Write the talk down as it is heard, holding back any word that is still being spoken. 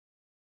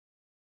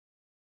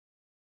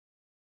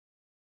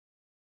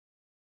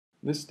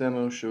This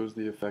demo shows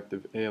the effect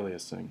of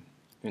aliasing.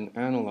 An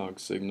analog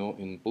signal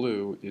in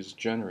blue is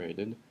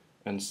generated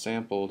and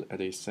sampled at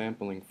a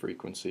sampling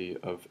frequency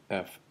of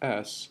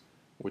fs,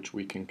 which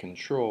we can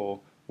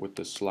control with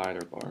the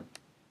slider bar.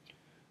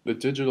 The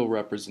digital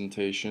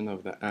representation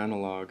of the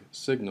analog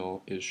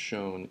signal is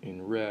shown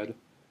in red.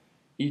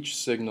 Each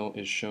signal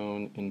is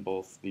shown in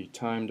both the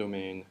time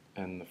domain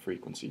and the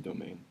frequency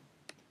domain.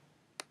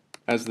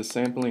 As the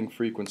sampling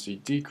frequency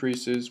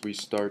decreases, we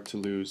start to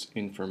lose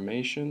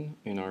information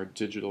in our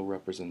digital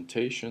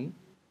representation.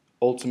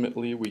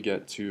 Ultimately, we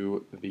get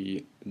to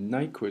the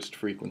Nyquist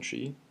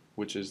frequency,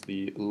 which is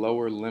the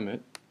lower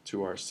limit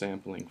to our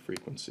sampling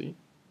frequency.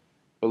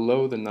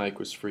 Below the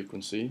Nyquist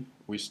frequency,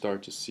 we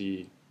start to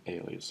see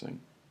aliasing.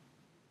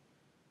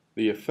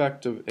 The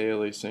effect of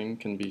aliasing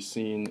can be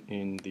seen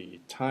in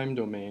the time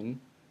domain,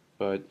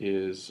 but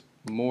is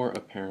more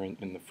apparent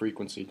in the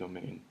frequency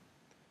domain.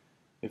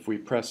 If we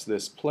press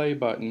this play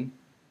button,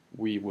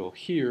 we will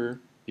hear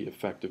the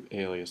effect of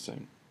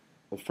aliasing.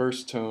 The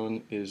first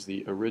tone is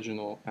the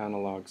original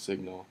analog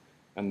signal,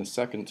 and the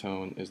second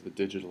tone is the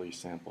digitally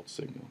sampled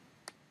signal.